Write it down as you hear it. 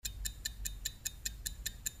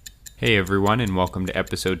Hey everyone, and welcome to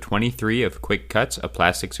episode 23 of Quick Cuts, a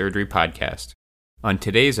plastic surgery podcast. On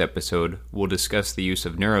today's episode, we'll discuss the use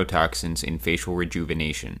of neurotoxins in facial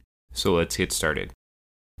rejuvenation. So let's get started.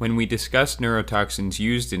 When we discuss neurotoxins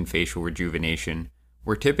used in facial rejuvenation,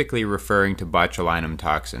 we're typically referring to botulinum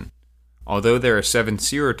toxin. Although there are 7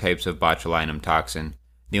 serotypes of botulinum toxin,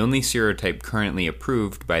 the only serotype currently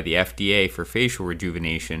approved by the FDA for facial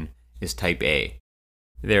rejuvenation is type A.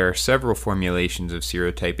 There are several formulations of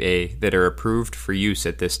serotype A that are approved for use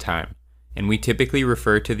at this time, and we typically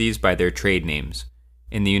refer to these by their trade names.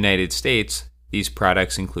 In the United States, these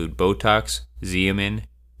products include Botox, Xeomin,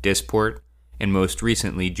 Dysport, and most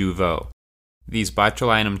recently Jeuveau. These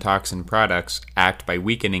botulinum toxin products act by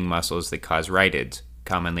weakening muscles that cause rhytids,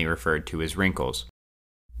 commonly referred to as wrinkles.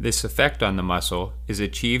 This effect on the muscle is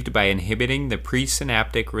achieved by inhibiting the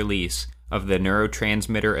presynaptic release of the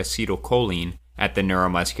neurotransmitter acetylcholine at the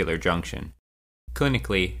neuromuscular junction.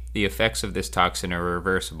 Clinically, the effects of this toxin are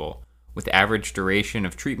reversible, with average duration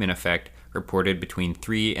of treatment effect reported between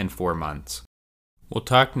 3 and 4 months. We'll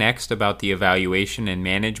talk next about the evaluation and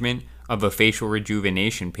management of a facial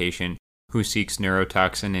rejuvenation patient who seeks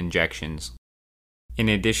neurotoxin injections. In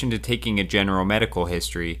addition to taking a general medical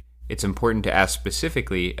history, it's important to ask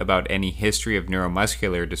specifically about any history of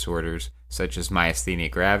neuromuscular disorders such as myasthenia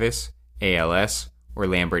gravis, ALS, or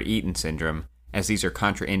Lambert-Eaton syndrome, as these are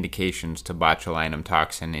contraindications to botulinum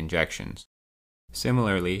toxin injections.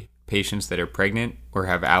 Similarly, patients that are pregnant or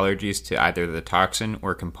have allergies to either the toxin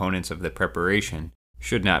or components of the preparation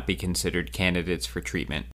should not be considered candidates for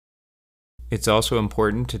treatment. It's also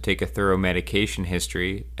important to take a thorough medication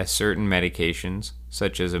history, as certain medications,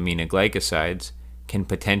 such as aminoglycosides, can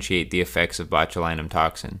potentiate the effects of botulinum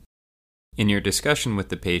toxin. In your discussion with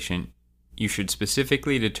the patient, you should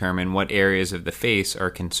specifically determine what areas of the face are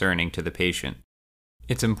concerning to the patient.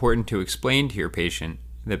 It's important to explain to your patient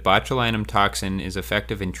that botulinum toxin is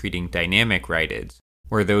effective in treating dynamic rhytids,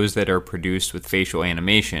 or those that are produced with facial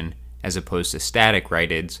animation, as opposed to static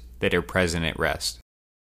rhytids that are present at rest.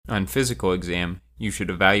 On physical exam, you should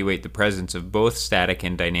evaluate the presence of both static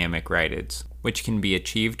and dynamic rhytids, which can be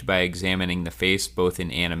achieved by examining the face both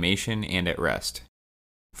in animation and at rest.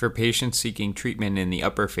 For patients seeking treatment in the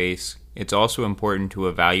upper face, it's also important to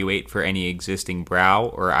evaluate for any existing brow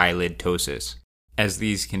or eyelid ptosis, as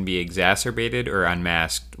these can be exacerbated or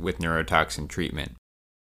unmasked with neurotoxin treatment.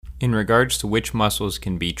 In regards to which muscles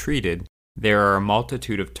can be treated, there are a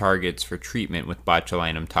multitude of targets for treatment with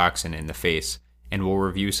botulinum toxin in the face, and we'll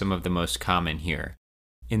review some of the most common here.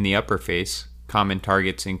 In the upper face, common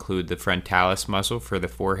targets include the frontalis muscle for the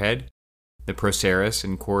forehead, the procerus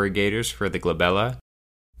and corrugators for the glabella,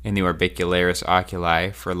 and the orbicularis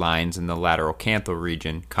oculi for lines in the lateral canthal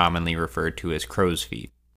region, commonly referred to as crow's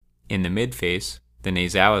feet. In the midface, the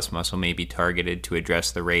nasalis muscle may be targeted to address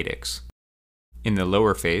the radix. In the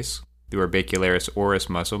lower face, the orbicularis oris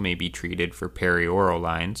muscle may be treated for perioral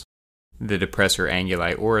lines. The depressor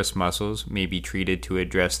anguli oris muscles may be treated to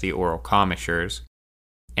address the oral commissures,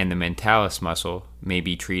 and the mentalis muscle may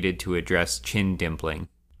be treated to address chin dimpling,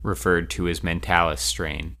 referred to as mentalis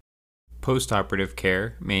strain. Postoperative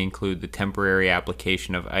care may include the temporary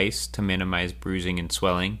application of ice to minimize bruising and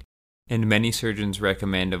swelling, and many surgeons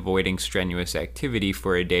recommend avoiding strenuous activity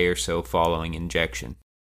for a day or so following injection.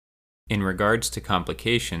 In regards to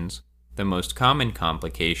complications, the most common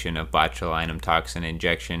complication of botulinum toxin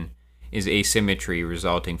injection is asymmetry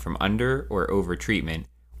resulting from under or overtreatment,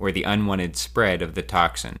 or the unwanted spread of the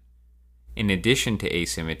toxin. In addition to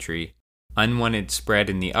asymmetry, unwanted spread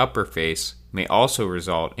in the upper face may also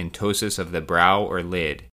result in ptosis of the brow or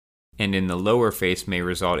lid, and in the lower face may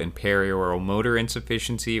result in perioral motor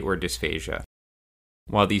insufficiency or dysphagia.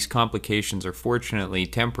 While these complications are fortunately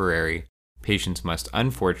temporary, patients must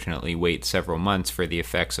unfortunately wait several months for the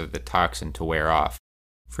effects of the toxin to wear off.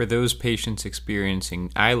 For those patients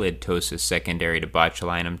experiencing eyelid ptosis secondary to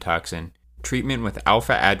botulinum toxin, treatment with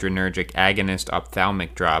alpha-adrenergic agonist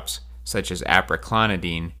ophthalmic drops, such as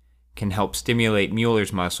apraclonidine, can help stimulate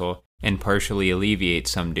Mueller's muscle and partially alleviate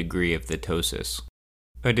some degree of the ptosis.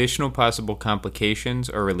 Additional possible complications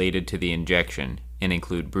are related to the injection and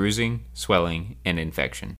include bruising, swelling, and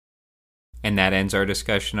infection. And that ends our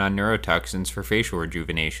discussion on neurotoxins for facial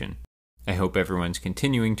rejuvenation. I hope everyone's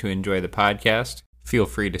continuing to enjoy the podcast. Feel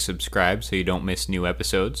free to subscribe so you don't miss new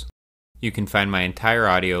episodes. You can find my entire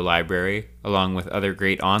audio library, along with other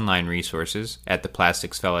great online resources, at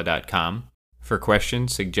theplasticsfella.com. For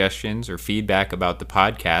questions, suggestions, or feedback about the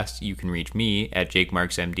podcast, you can reach me at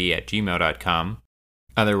jakemarksmd@gmail.com.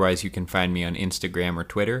 Otherwise, you can find me on Instagram or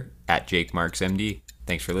Twitter at jakemarksmd.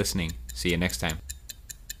 Thanks for listening. See you next time.